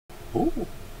Ooh.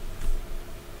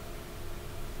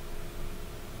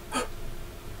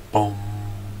 Boom.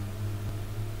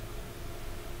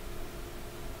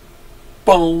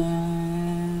 Boom.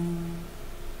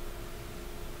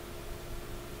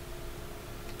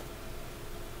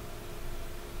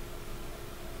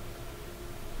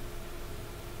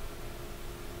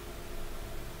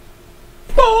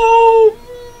 Boom.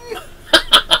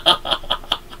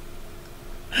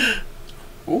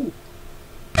 Ooh.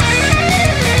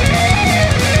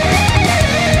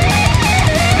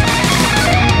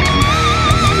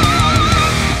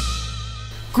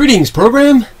 Greetings,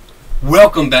 program.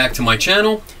 Welcome back to my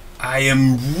channel. I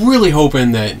am really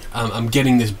hoping that I'm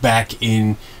getting this back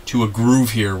into a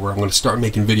groove here where I'm going to start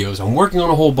making videos. I'm working on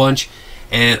a whole bunch,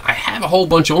 and I have a whole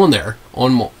bunch on there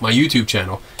on my YouTube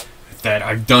channel that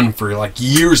I've done for like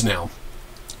years now.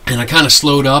 And I kind of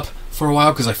slowed up for a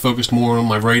while because I focused more on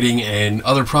my writing and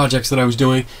other projects that I was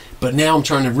doing. But now I'm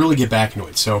trying to really get back into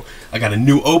it. So I got a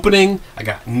new opening, I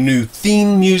got new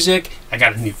theme music, I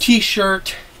got a new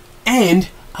t-shirt, and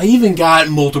I even got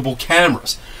multiple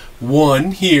cameras.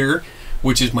 One here,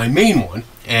 which is my main one,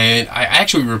 and I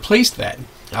actually replaced that.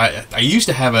 I used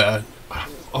to have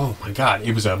oh my god,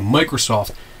 it was a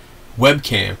Microsoft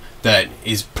webcam that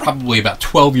is probably about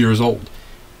 12 years old.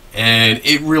 And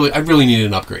I really needed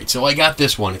an upgrade. So I got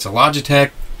this one. It's a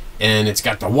Logitech, and it's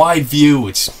got the wide view.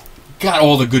 It's got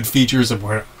all the good features of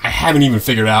where I haven't even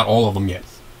figured out all of them yet.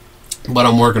 But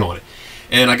I'm working on it.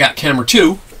 And I got camera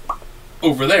 2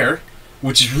 over there,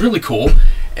 which is really cool.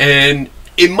 And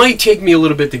it might take me a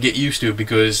little bit to get used to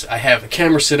because I have a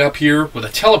camera set up here with a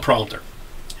teleprompter.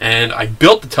 And I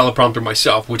built the teleprompter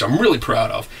myself, which I'm really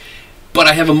proud of. But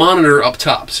I have a monitor up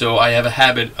top, so I have a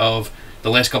habit of the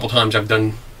last couple times I've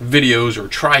done videos or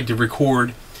tried to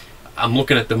record, I'm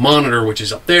looking at the monitor, which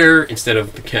is up there, instead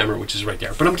of the camera, which is right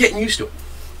there. But I'm getting used to it.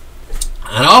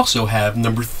 And I also have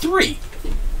number 3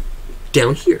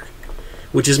 down here,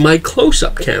 which is my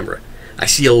close-up camera. I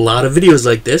see a lot of videos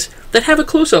like this that have a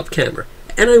close-up camera.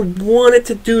 And I wanted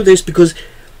to do this because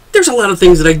there's a lot of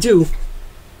things that I do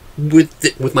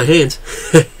with my hands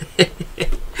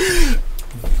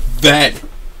that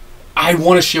I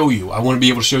want to show you. I want to be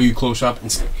able to show you close up,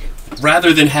 and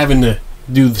rather than having to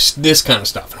do this kind of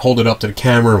stuff and hold it up to the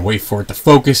camera and wait for it to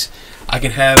focus, I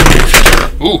can have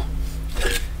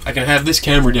this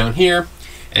camera down here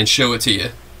and show it to you,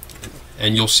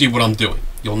 and you'll see what I'm doing.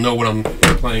 You'll know what I'm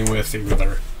playing with,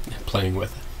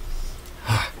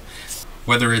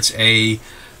 whether it's a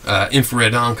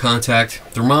infrared on contact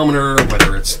thermometer,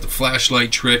 whether it's the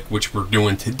flashlight trick, which we're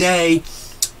doing today,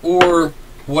 or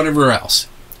whatever else.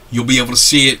 You'll be able to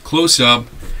see it close up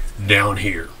down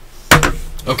here.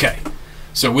 Okay,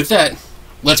 so with that,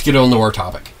 let's get on to our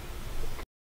topic.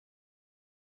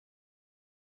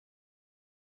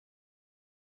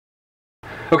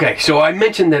 Okay, so I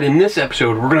mentioned that in this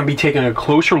episode we're going to be taking a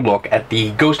closer look at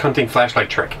the ghost hunting flashlight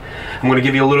trick. I'm going to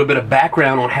give you a little bit of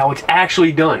background on how it's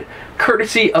actually done,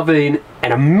 courtesy of an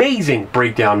amazing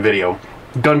breakdown video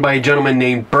done by a gentleman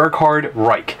named Burkhard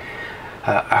Reich.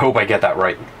 I hope I get that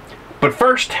right. But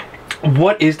first,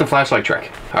 what is the flashlight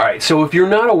trick? Alright, so if you're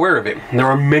not aware of it, there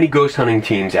are many ghost hunting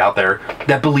teams out there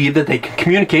that believe that they can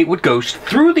communicate with ghosts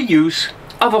through the use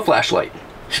of a flashlight.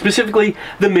 Specifically,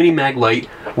 the mini mag light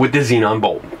with the xenon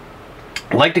bulb.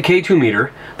 Like the K2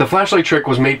 meter, the flashlight trick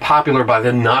was made popular by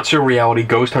the not-so-reality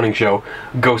ghost hunting show,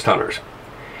 Ghost Hunters.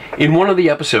 In one of the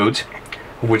episodes,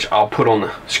 which I'll put on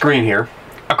the screen here,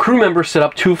 a crew member set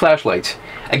up 2 flashlights,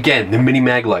 again, the mini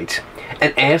mag lights,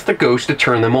 and asked the ghost to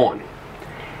turn them on.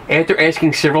 After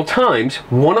asking several times,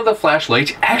 one of the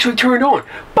flashlights actually turned on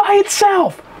by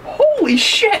itself. Holy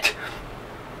shit!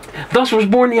 Thus was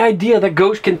born the idea that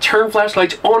ghosts can turn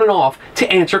flashlights on and off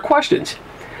to answer questions.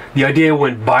 The idea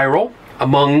went viral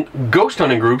among ghost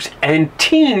hunting groups, and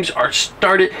teams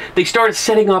started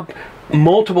setting up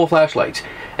multiple flashlights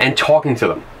and talking to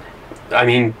them. I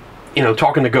mean, you know,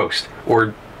 talking to ghosts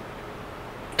or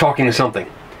talking to something.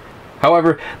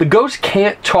 However, the ghost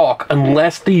can't talk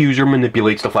unless the user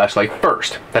manipulates the flashlight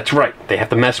first. That's right, they have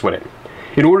to mess with it.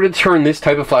 In order to turn this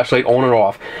type of flashlight on or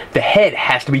off, the head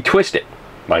has to be twisted,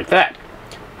 like that.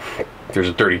 There's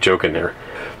a dirty joke in there.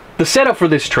 The setup for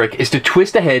this trick is to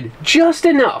twist the head just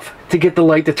enough to get the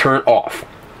light to turn off.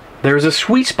 There is a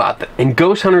sweet spot, and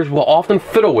ghost hunters will often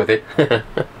fiddle with it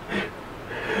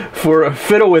for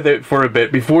a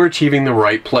bit before achieving the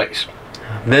right place.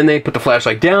 Then they put the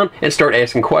flashlight down and start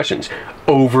asking questions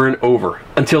over and over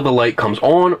until the light comes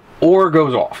on or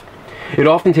goes off. It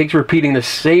often takes repeating the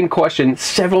same question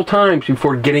several times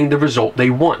before getting the result they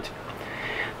want.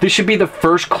 This should be the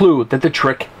first clue that the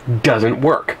trick doesn't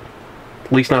work.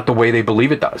 At least not the way they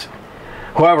believe it does.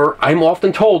 However, I'm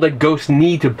often told that ghosts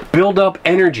need to build up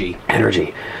energy,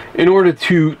 in order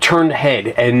to turn the head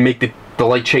and make the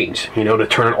light change, you know, to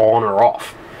turn it on or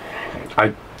off.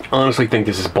 I honestly think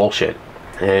this is bullshit,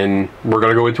 and we're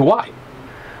going to go into why.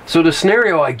 So the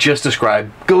scenario I just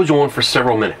described goes on for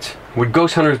several minutes, with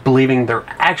ghost hunters believing they're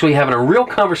actually having a real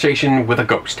conversation with a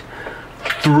ghost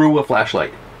through a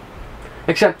flashlight.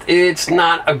 Except it's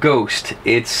not a ghost,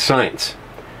 it's science.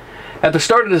 At the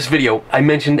start of this video, I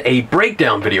mentioned a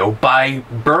breakdown video by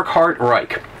Burkhard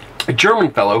Reich, a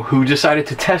German fellow who decided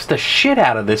to test the shit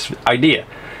out of this idea.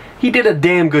 He did a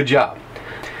damn good job.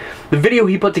 The video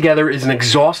he put together is an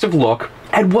exhaustive look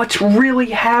at what's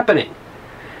really happening.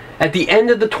 At the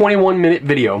end of the 21-minute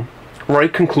video,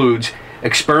 Reich concludes,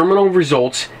 experimental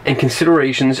results and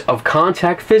considerations of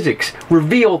contact physics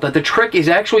reveal that the trick is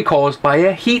actually caused by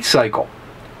a heat cycle.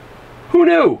 Who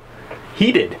knew?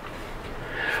 He did.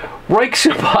 Reich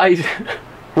supplies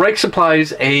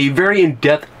a very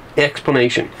in-depth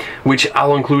explanation, which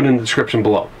I'll include in the description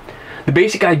below. The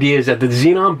basic idea is that the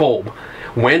xenon bulb,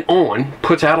 when on,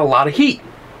 puts out a lot of heat,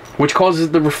 which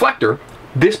causes the reflector,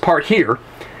 this part here,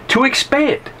 to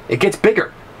expand. It gets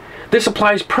bigger. This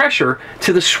applies pressure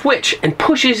to the switch and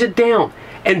pushes it down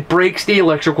and breaks the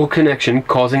electrical connection,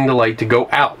 causing the light to go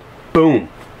out. Boom.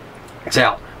 It's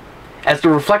out. As the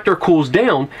reflector cools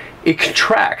down, it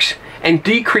contracts and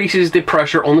decreases the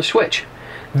pressure on the switch.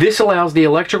 This allows the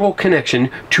electrical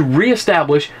connection to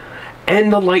reestablish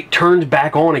and the light turns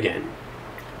back on again.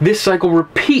 This cycle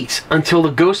repeats until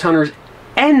the ghost hunters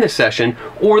end the session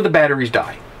or the batteries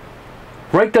die.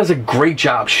 Reich does a great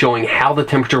job showing how the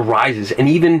temperature rises and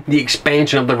even the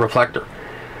expansion of the reflector.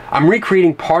 I'm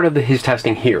recreating part of his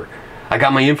testing here. I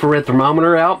got my infrared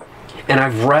thermometer out and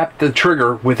I've wrapped the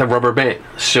trigger with a rubber band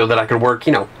so that I can work,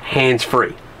 you know,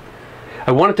 hands-free.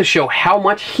 I wanted to show how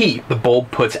much heat the bulb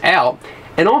puts out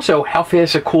and also how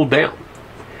fast it cooled down.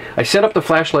 I set up the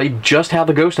flashlight just how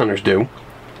the ghost hunters do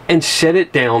and set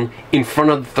it down in front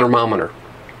of the thermometer.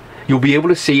 You'll be able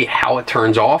to see how it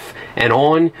turns off and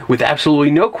on with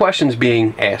absolutely no questions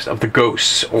being asked of the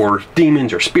ghosts or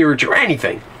demons or spirits or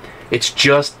anything. It's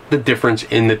just the difference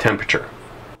in the temperature.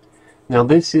 Now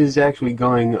this is actually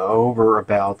going over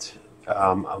about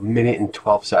a minute and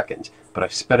 12 seconds, but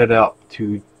I've sped it up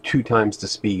to 2 times the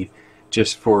speed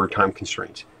just for time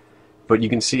constraints. But you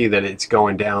can see that it's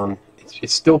going down.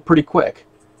 It's still pretty quick,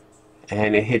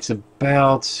 and it hits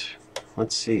about,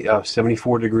 let's see,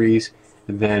 74 degrees.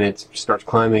 Then it starts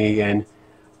climbing again.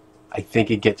 I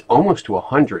think it gets almost to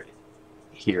 100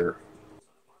 here.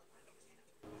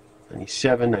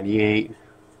 97, 98,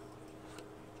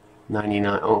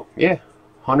 99, oh yeah,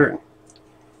 100.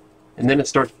 And then it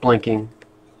starts blinking,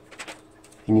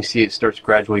 and you see it starts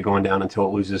gradually going down until it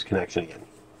loses connection again.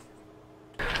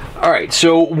 Alright,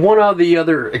 so one of the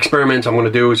other experiments I'm going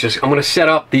to do is I'm going to set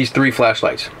up these 3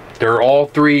 flashlights. They're all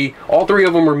three of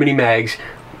them are mini mags.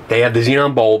 They have the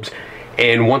xenon bulbs,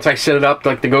 and once I set it up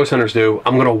like the ghost hunters do,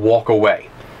 I'm going to walk away.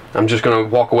 I'm just going to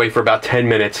walk away for about 10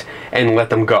 minutes and let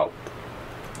them go.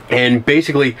 And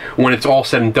basically, when it's all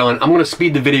said and done, I'm going to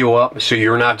speed the video up so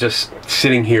you're not just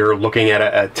sitting here looking at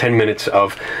a 10 minutes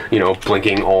of, you know,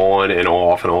 blinking on and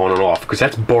off and on and off, because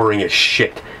that's boring as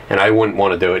shit, and I wouldn't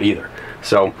want to do it either.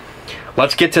 So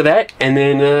let's get to that, and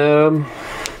then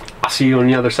I'll see you on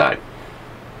the other side.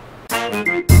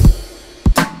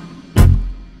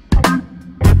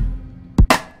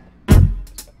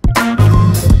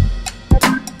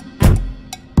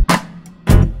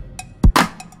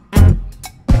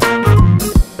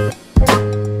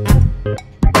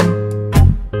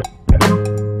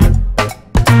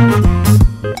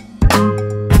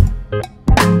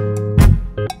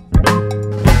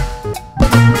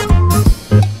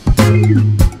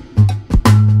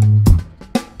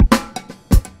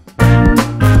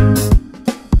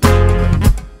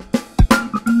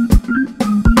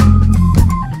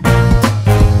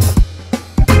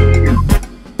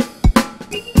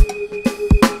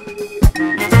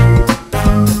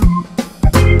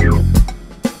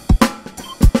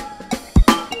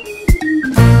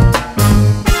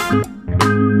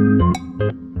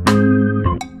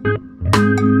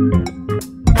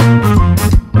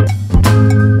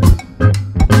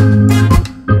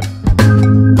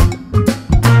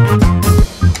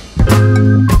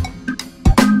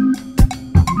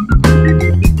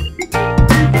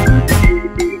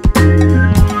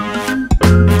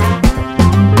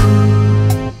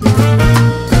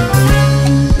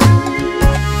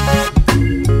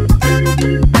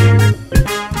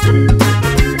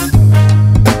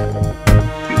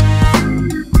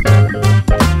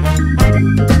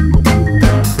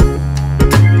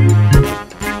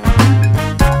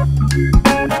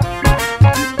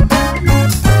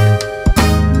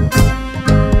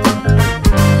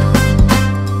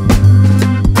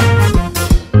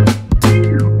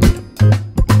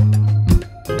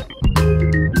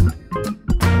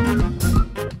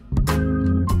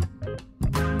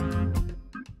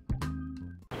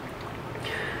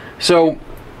 So,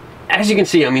 as you can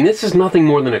see, I mean, this is nothing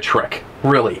more than a trick,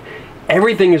 really.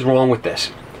 Everything is wrong with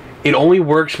this. It only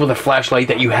works with a flashlight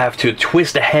that you have to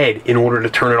twist a head in order to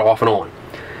turn it off and on.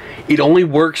 It only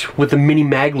works with a mini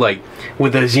mag light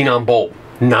with a xenon bulb,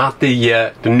 not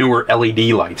the newer LED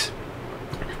lights.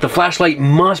 The flashlight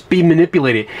must be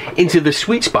manipulated into the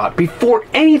sweet spot before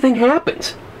anything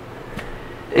happens.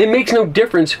 It makes no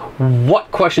difference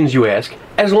what questions you ask,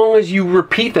 as long as you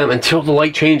repeat them until the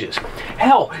light changes.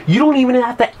 Hell, you don't even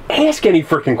have to ask any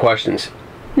freaking questions.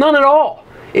 None at all.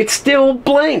 It still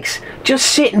blinks. Just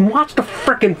sit and watch the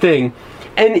freaking thing,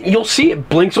 and you'll see it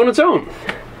blinks on its own.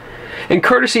 And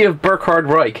courtesy of Burkhard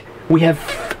Reich, we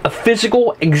have a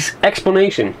physical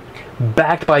explanation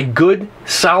backed by good,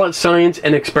 solid science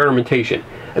and experimentation.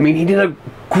 I mean, he did a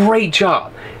great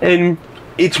job, and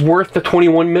it's worth the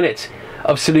 21 minutes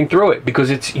of sitting through it,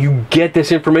 because you get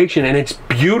this information and it's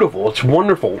beautiful, it's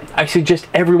wonderful. I suggest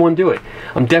everyone do it.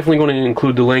 I'm definitely going to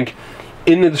include the link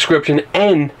in the description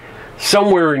and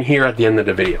somewhere in here at the end of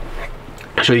the video,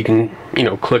 so you can, you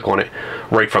know, click on it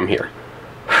right from here.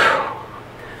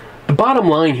 The bottom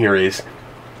line here is,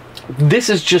 this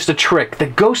is just a trick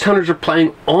that ghost hunters are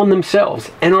playing on themselves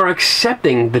and are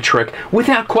accepting the trick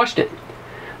without question.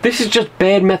 This is just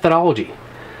bad methodology.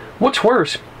 What's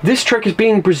worse, this trick is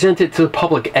being presented to the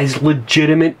public as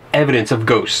legitimate evidence of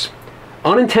ghosts,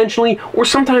 unintentionally or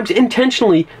sometimes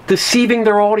intentionally deceiving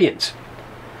their audience.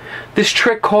 This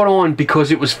trick caught on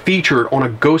because it was featured on a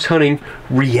ghost hunting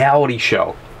reality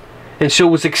show, and so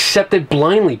was accepted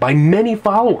blindly by many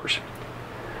followers.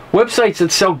 Websites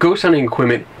that sell ghost hunting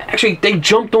equipment, actually, they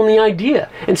jumped on the idea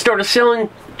and started selling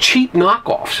cheap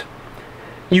knockoffs.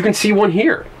 You can see one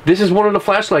here. This is one of the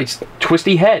flashlights,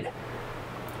 twisty head.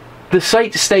 The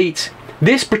site states,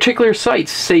 this particular site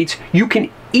states, you can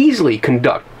easily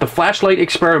conduct the flashlight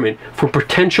experiment for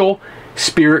potential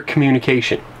spirit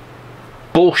communication.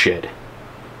 Bullshit.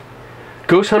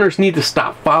 Ghost hunters need to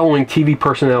stop following TV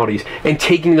personalities and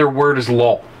taking their word as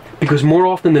law, because more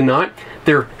often than not,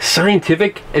 their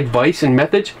scientific advice and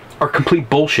methods are complete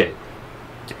bullshit.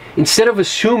 Instead of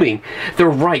assuming they're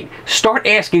right, start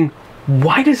asking,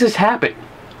 why does this happen?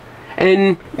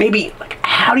 And maybe, like,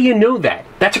 how do you know that?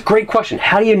 That's a great question.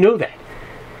 How do you know that?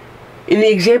 In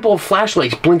the example of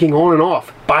flashlights blinking on and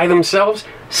off by themselves,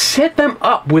 set them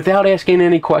up without asking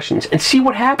any questions and see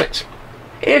what happens.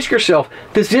 Ask yourself,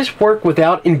 does this work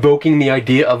without invoking the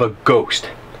idea of a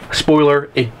ghost? Spoiler,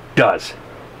 it does.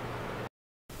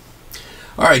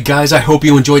 Alright guys, I hope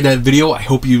you enjoyed that video. I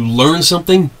hope you learned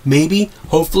something, maybe,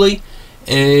 hopefully.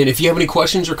 And if you have any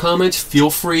questions or comments, feel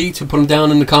free to put them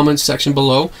down in the comments section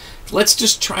below. Let's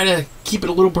just try to keep it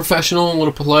a little professional, a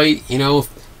little polite. You know,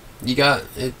 you got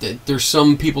there's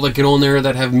some people that get on there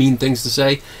that have mean things to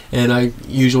say, and I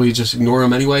usually just ignore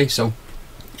them anyway. So,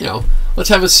 you know, let's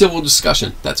have a civil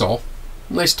discussion. That's all.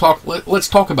 Nice talk. Let's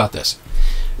talk about this.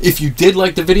 If you did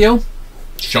like the video,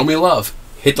 show me love.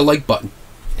 Hit the like button.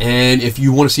 And if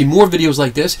you want to see more videos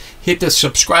like this, hit the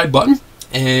subscribe button,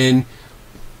 and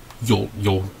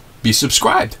you'll be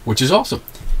subscribed, which is awesome.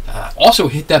 Also,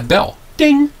 hit that bell,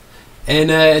 ding,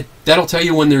 and that'll tell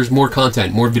you when there's more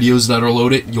content, more videos that are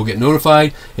loaded. You'll get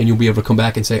notified, and you'll be able to come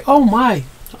back and say, "Oh my,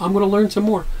 I'm going to learn some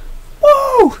more."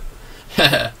 Woo!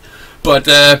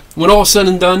 But when all is said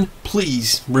and done,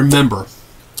 please remember,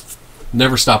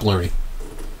 never stop learning.